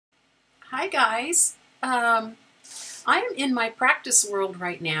Hi guys. I am in my practice world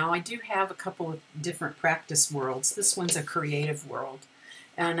right now. I do have a couple of different practice worlds. This one's a creative world.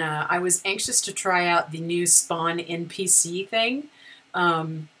 And I was anxious to try out the new Spawn NPC thing.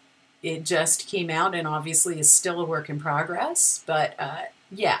 It just came out and obviously is still a work in progress. But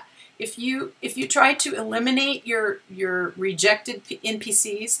yeah, if you try to eliminate your rejected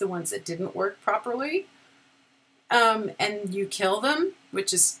NPCs, the ones that didn't work properly, and you kill them,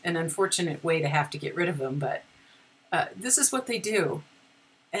 which is an unfortunate way to have to get rid of them, but this is what they do.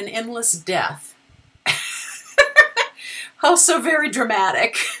 An endless death. Oh, so very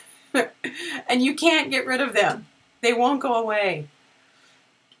dramatic. And you can't get rid of them. They won't go away.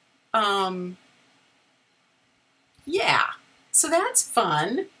 Yeah, so that's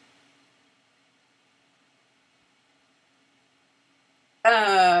fun.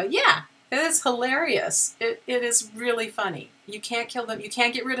 Yeah. It is hilarious. It is really funny. You can't kill them. You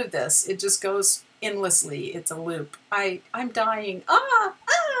can't get rid of this. It just goes endlessly. It's a loop. I'm dying. Ah!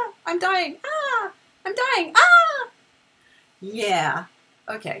 Ah! I'm dying. Ah! I'm dying. Ah! Yeah.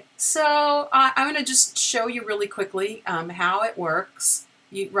 Okay. So I'm going to just show you really quickly how it works.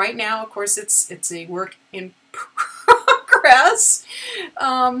 Right now, of course, it's a work in progress.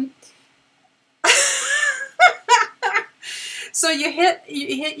 So you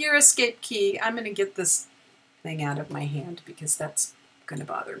hit your escape key. I'm going to get this thing out of my hand because that's going to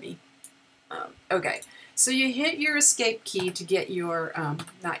bother me. Okay, so you hit your escape key to get your,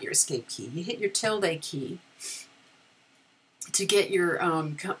 not your escape key, you hit your tilde key to get your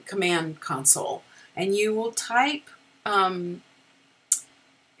command console. And you will type, I'm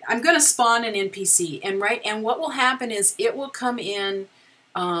going to spawn an NPC. And what will happen is it will come in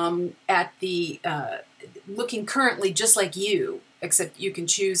at the, looking currently just like you, except you can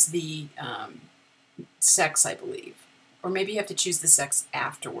choose the sex, I believe. Or maybe you have to choose the sex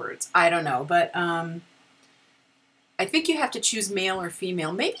afterwards. I don't know, but I think you have to choose male or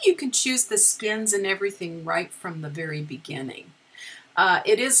female. Maybe you can choose the skins and everything right from the very beginning.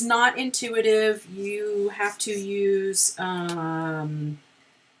 It is not intuitive. You have to use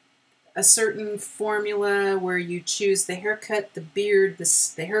a certain formula where you choose the haircut, the beard,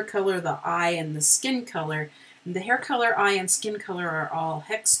 the hair color, the eye, and the skin color. And the hair color, eye, and skin color are all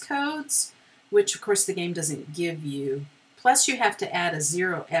hex codes, which of course the game doesn't give you. Plus you have to add a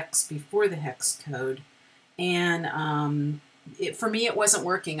 0x before the hex code. And for me it wasn't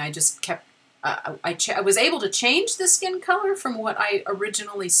working. I just kept, I was able to change the skin color from what I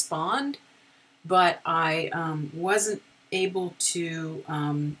originally spawned, but I wasn't able to,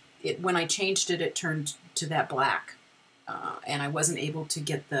 when I changed it, it turned to that black. And I wasn't able to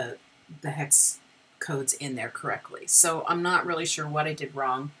get the hex codes in there correctly. So I'm not really sure what I did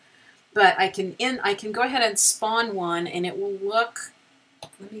wrong. But I can go ahead and spawn one, and it will look,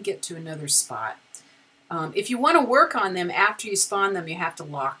 let me get to another spot. If you want to work on them after you spawn them, you have to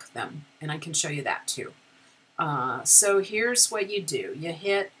lock them, and I can show you that too. So here's what you do. You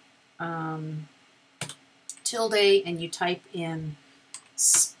hit tilde and you type in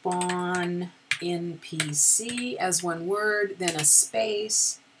spawn NPC as one word, then a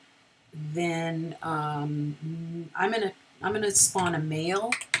space, then I'm gonna spawn a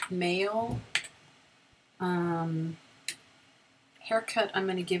male. Haircut, I'm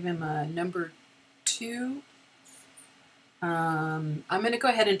gonna give him a number 2. I'm gonna go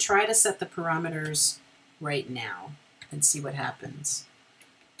ahead and try to set the parameters right now and see what happens.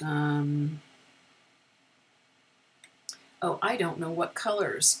 Oh, I don't know what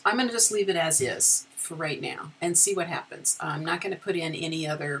colors. I'm going to just leave it as is for right now and see what happens. I'm not going to put in any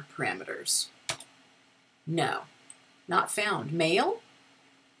other parameters. No, not found. Male?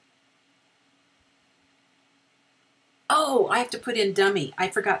 Oh, I have to put in dummy. I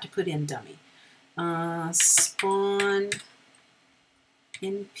forgot to put in dummy. Spawn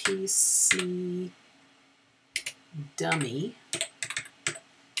NPC dummy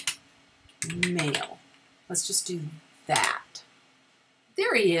male. Let's just do that.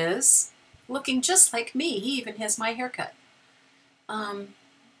 There he is, looking just like me. He even has my haircut. And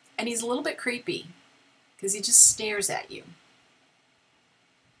he's a little bit creepy because he just stares at you.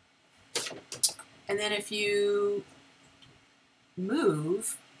 And then if you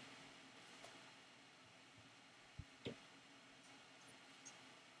move,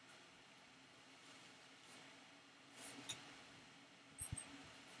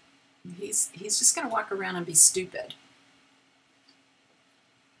 he's just going to walk around and be stupid.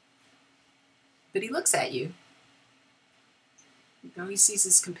 But he looks at you. You know, he sees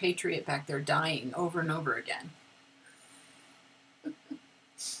his compatriot back there dying over and over again.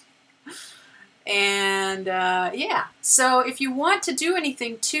 And yeah, so if you want to do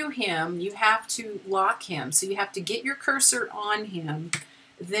anything to him, you have to lock him. So you have to get your cursor on him.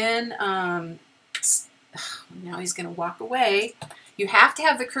 Then, now he's going to walk away. You have to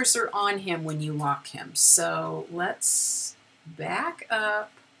have the cursor on him when you lock him. So let's back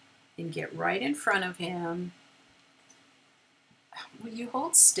up and get right in front of him. Will you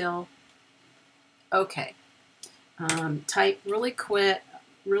hold still? Okay. Type really quick,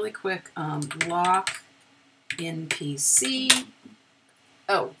 lock NPC.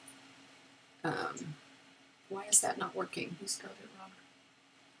 Oh. Why is that not working? You spelled it wrong.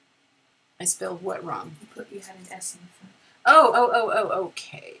 I spelled what wrong? You had an S in the front. Oh,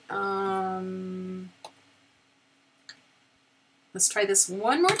 okay. Let's try this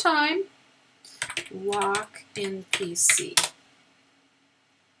one more time. Lock NPC.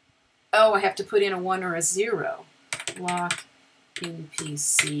 Oh, I have to put in a 1 or a 0. Lock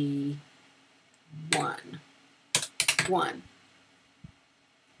NPC 1. 1.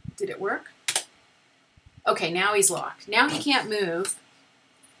 Did it work? Okay, now he's locked. Now he can't move.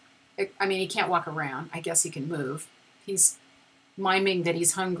 I mean, he can't walk around. I guess he can move. He's miming that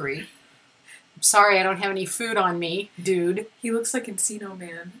he's hungry. I'm sorry, I don't have any food on me, dude. He looks like Encino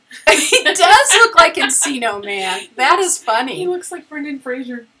Man. He does look like Encino Man. That is funny. He looks like Brendan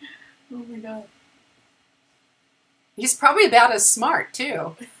Fraser. Oh my god. He's probably about as smart,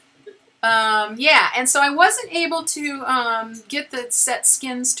 too. Yeah, and so I wasn't able to get the set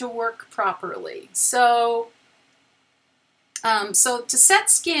skins to work properly. So, so to set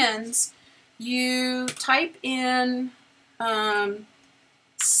skins, you type in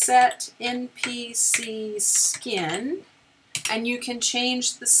set NPC skin, and you can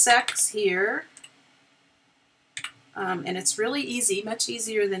change the sex here. And it's really easy, much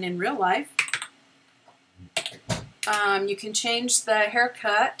easier than in real life. You can change the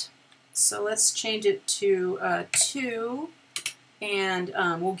haircut. So let's change it to 2, and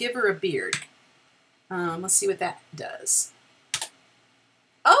we'll give her a beard. Let's see what that does.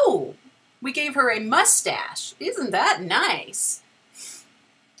 Oh, we gave her a mustache. Isn't that nice?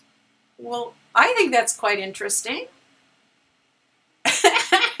 Well, I think that's quite interesting.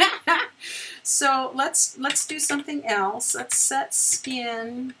 So let's do something else. Let's set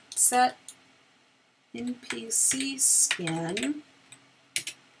skin, set NPC skin,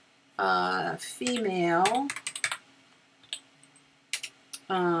 female,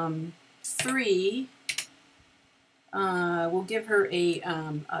 3. We'll give her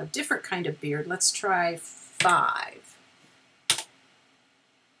a different kind of beard. Let's try 5.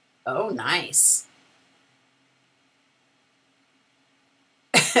 Oh, nice.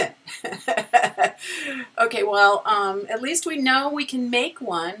 Okay, well, at least we know we can make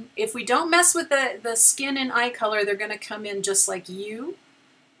one. If we don't mess with the skin and eye color, they're going to come in just like you.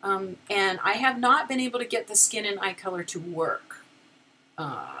 And I have not been able to get the skin and eye color to work.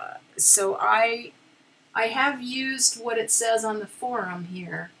 So I have used what it says on the forum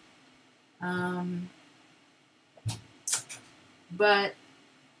here. But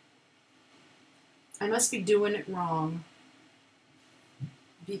I must be doing it wrong,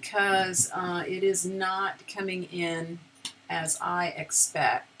 because it is not coming in as I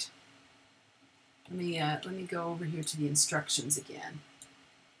expect. Let me go over here to the instructions again.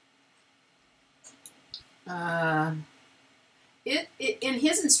 In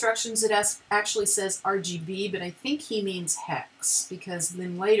his instructions, it actually says RGB, but I think he means hex, because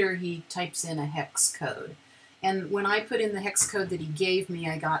then later he types in a hex code. And when I put in the hex code that he gave me,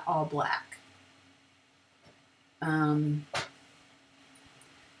 I got all black.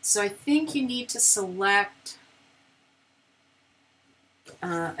 So I think you need to select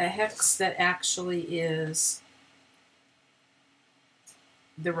a hex that actually is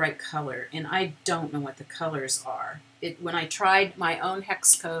the right color, and I don't know what the colors are. When I tried my own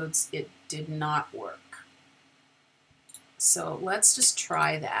hex codes, it did not work. So let's just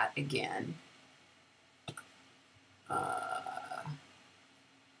try that again.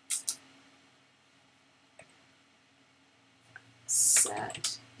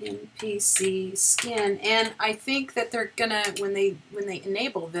 Set NPC skin, and I think that they're gonna, when they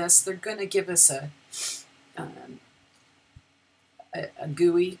enable this, they're gonna give us a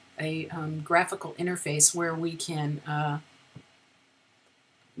GUI, a graphical interface where we can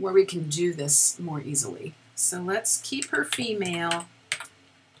do this more easily. So let's keep her female.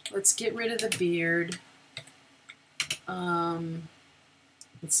 Let's get rid of the beard.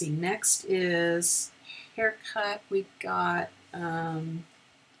 Let's see. Next is haircut. We got.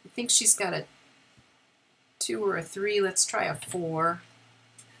 I think she's got a 2 or a 3. Let's try a 4.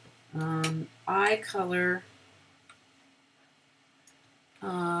 Eye color.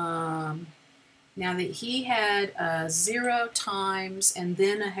 Now that he had 0 times and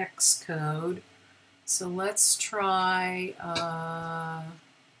then a hex code, so let's try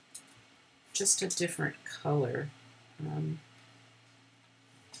just a different color.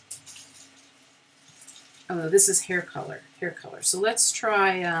 Oh, this is hair color. Hair color. So let's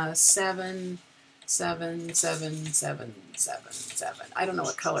try 7, 7, 7, 7, 7, 7. I don't know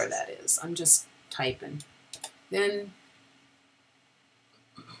what color that is. I'm just typing. Then,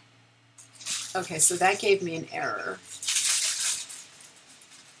 okay, so that gave me an error.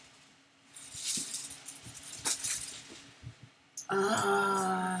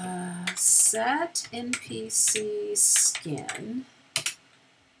 Set NPC skin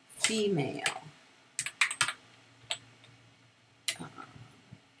female.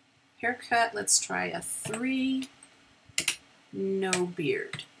 Haircut, let's try a 3, no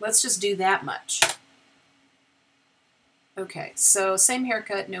beard. Let's just do that much. Okay, so same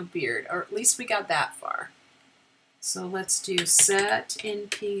haircut, no beard, or at least we got that far. So let's do set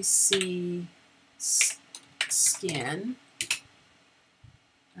NPC skin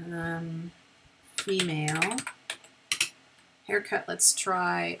female. Haircut, let's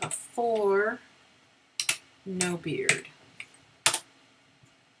try a 4, no beard.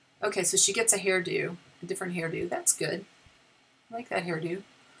 Okay, so she gets a hairdo, a different hairdo. That's good. I like that hairdo.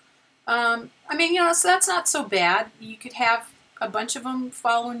 I mean, you know, so that's not so bad. You could have a bunch of them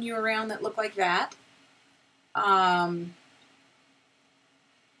following you around that look like that. But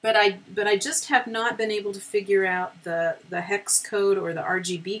I just have not been able to figure out the hex code or the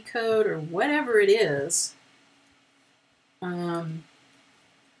RGB code or whatever it is. Well,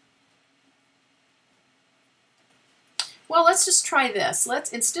 let's just try this.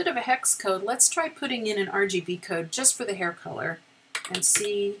 Instead of a hex code, let's try putting in an RGB code just for the hair color and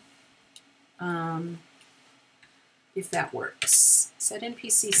see if that works. Set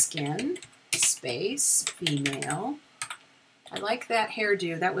NPC skin, space, female. I like that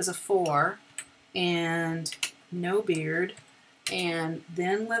hairdo. That was a 4, and no beard. And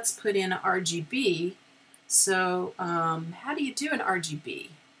then let's put in RGB. So how do you do an RGB?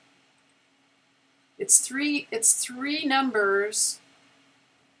 It's three numbers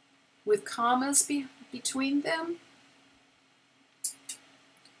with commas between them.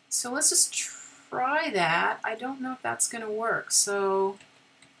 So let's just try that. I don't know if that's going to work. So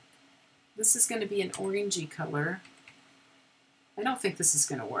this is going to be an orangey color. I don't think this is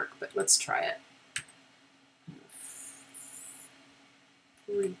going to work, but let's try it.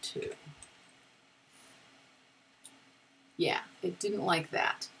 42. Yeah, it didn't like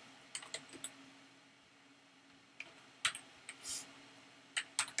that.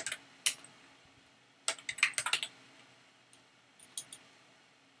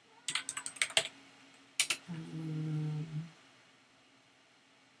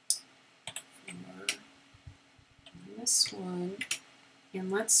 This one,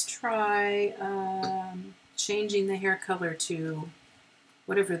 and let's try changing the hair color to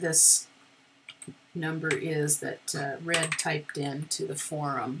whatever this number is that Red typed in to the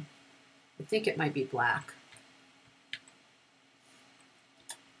forum. I think it might be black.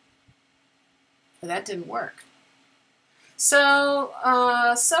 But that didn't work. So,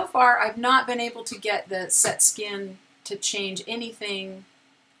 so far I've not been able to get the set skin to change anything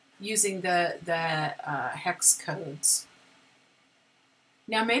using the hex codes.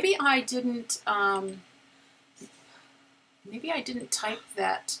 Now maybe I didn't type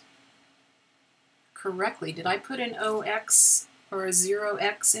that correctly. Did I put an OX or a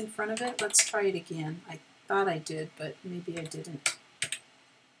 0X in front of it? Let's try it again. I thought I did, but maybe I didn't.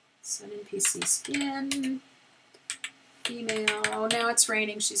 Set NPC skin, female. Oh, now it's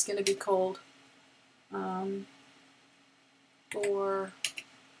raining. She's going to be cold. 4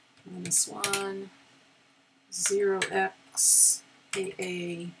 minus 1, 0x,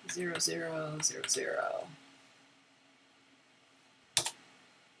 AA, 0, 0, 0, 0.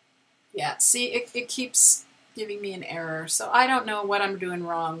 Yeah, see, it keeps giving me an error. So I don't know what I'm doing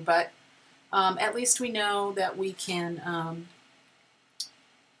wrong, but at least we know that we can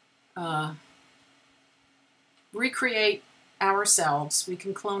recreate ourselves. We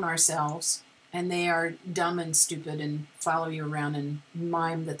can clone ourselves. And they are dumb and stupid and follow you around and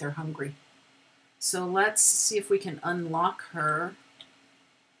mime that they're hungry. So let's see if we can unlock her.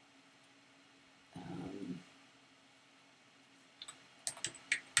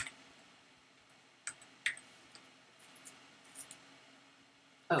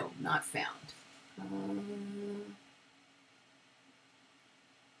 Oh, not found.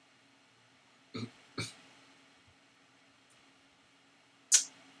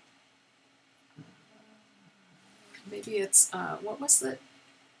 Maybe it's, what was the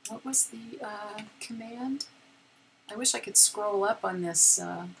What was the command? I wish I could scroll up on this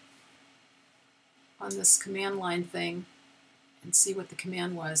command line thing and see what the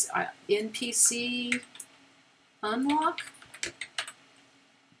command was. NPC unlock?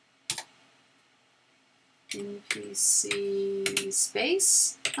 NPC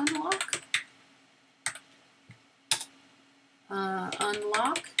space unlock?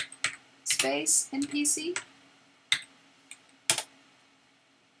 Unlock space NPC?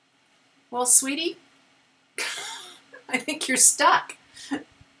 Well, sweetie, I think you're stuck.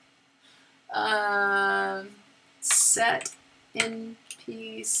 Set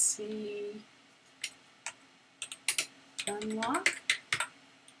NPC unlock,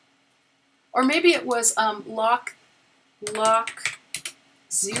 or maybe it was lock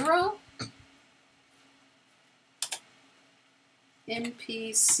 0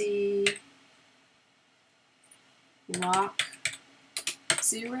 NPC lock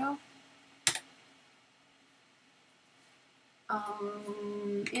 0.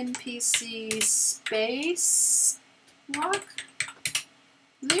 NPC space lock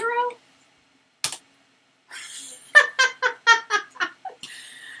 0.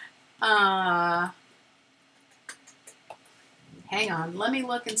 Hang on, let me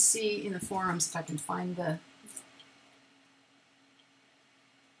look and see in the forums if I can find the.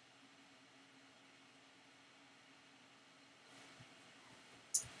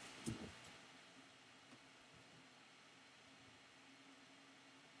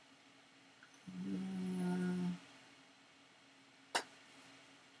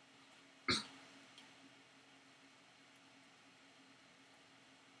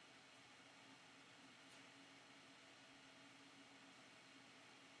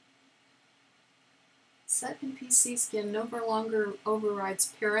 Set NPC skin no longer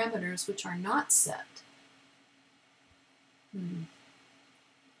overrides parameters which are not set.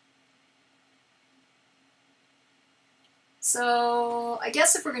 So I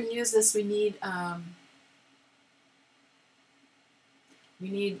guess if we're going to use this, we need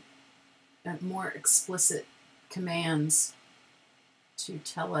more explicit commands to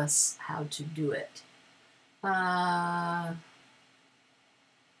tell us how to do it.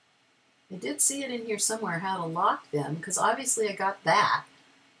 I did see it in here somewhere, how to lock them, because obviously I got that.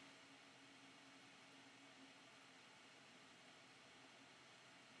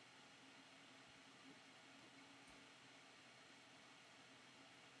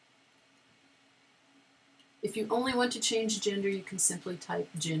 If you only want to change gender, you can simply type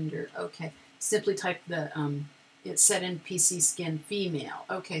gender. Okay, simply type the it's set in PC skin female.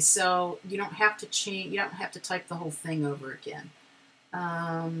 Okay, so you don't have to change. You don't have to type the whole thing over again.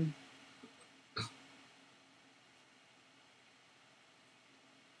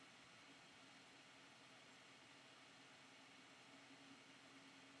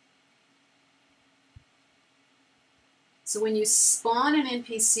 So when you spawn an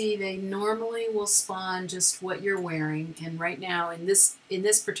NPC, they normally will spawn just what you're wearing. And right now, in this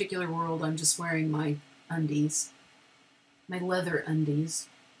particular world, I'm just wearing my undies, my leather undies.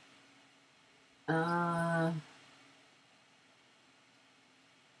 Where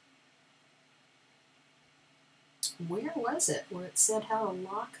was it where it said how to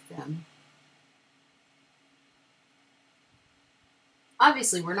lock them?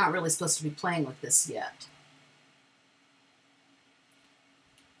 Obviously, we're not really supposed to be playing with this yet.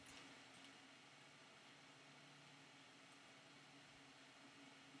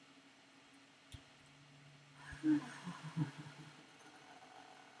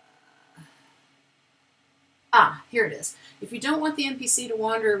 Here it is. If you don't want the NPC to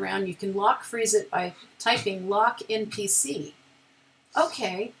wander around, you can lock freeze it by typing lock NPC.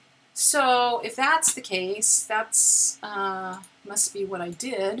 Okay, so if that's the case, that's must be what I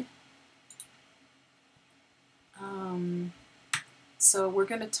did. So we're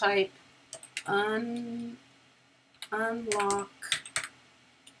going to type unlock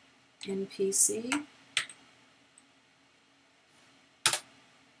NPC.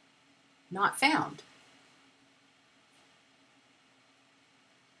 Not found.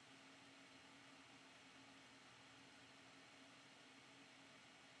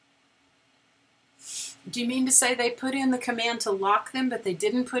 Do you mean to say they put in the command to lock them, but they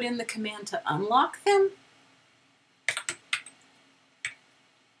didn't put in the command to unlock them?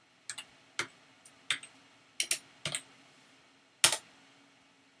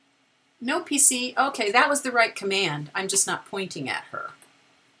 No PC. Okay, that was the right command. I'm just not pointing at her.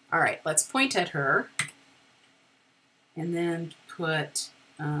 All right, let's point at her. And then put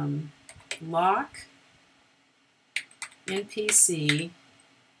lock NPC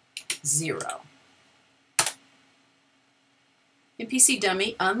 0. NPC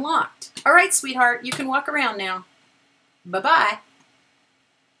dummy unlocked. All right, sweetheart, you can walk around now. Bye-bye.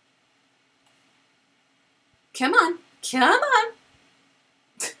 Come on. Come on.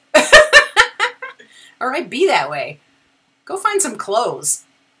 All right, be that way. Go find some clothes.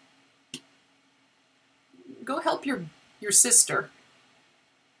 Go help your sister.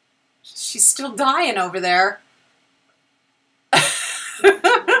 She's still dying over there. What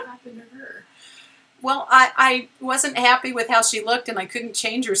happened to her? Well, I wasn't happy with how she looked, and I couldn't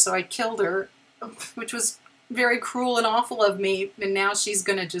change her, so I killed her, which was very cruel and awful of me, and now she's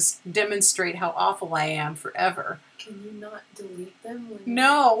going to just demonstrate how awful I am forever. Can you not delete them?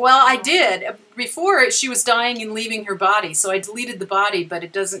 No, well, I did. Before, she was dying and leaving her body, so I deleted the body, but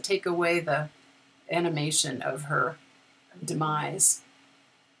it doesn't take away the animation of her demise.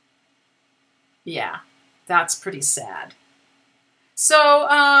 Yeah, that's pretty sad. So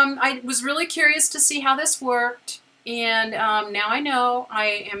I was really curious to see how this worked, and now I know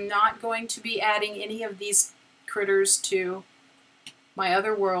I am not going to be adding any of these critters to my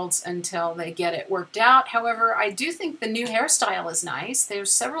other worlds until they get it worked out. However, I do think the new hairstyle is nice.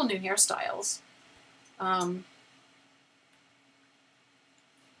 There's several new hairstyles.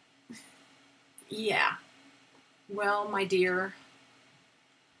 Yeah. Well, my dear,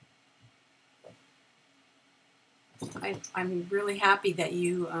 I'm really happy that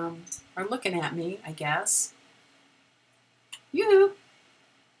you are looking at me, I guess. Yoo-hoo!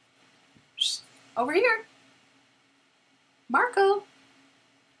 Over here. Marco.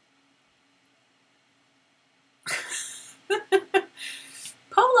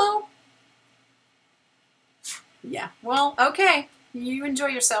 Polo. Yeah, well, okay. You enjoy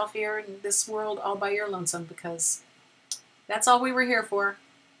yourself here in this world all by your lonesome, because that's all we were here for.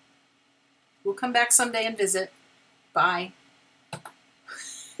 We'll come back someday and visit. Bye.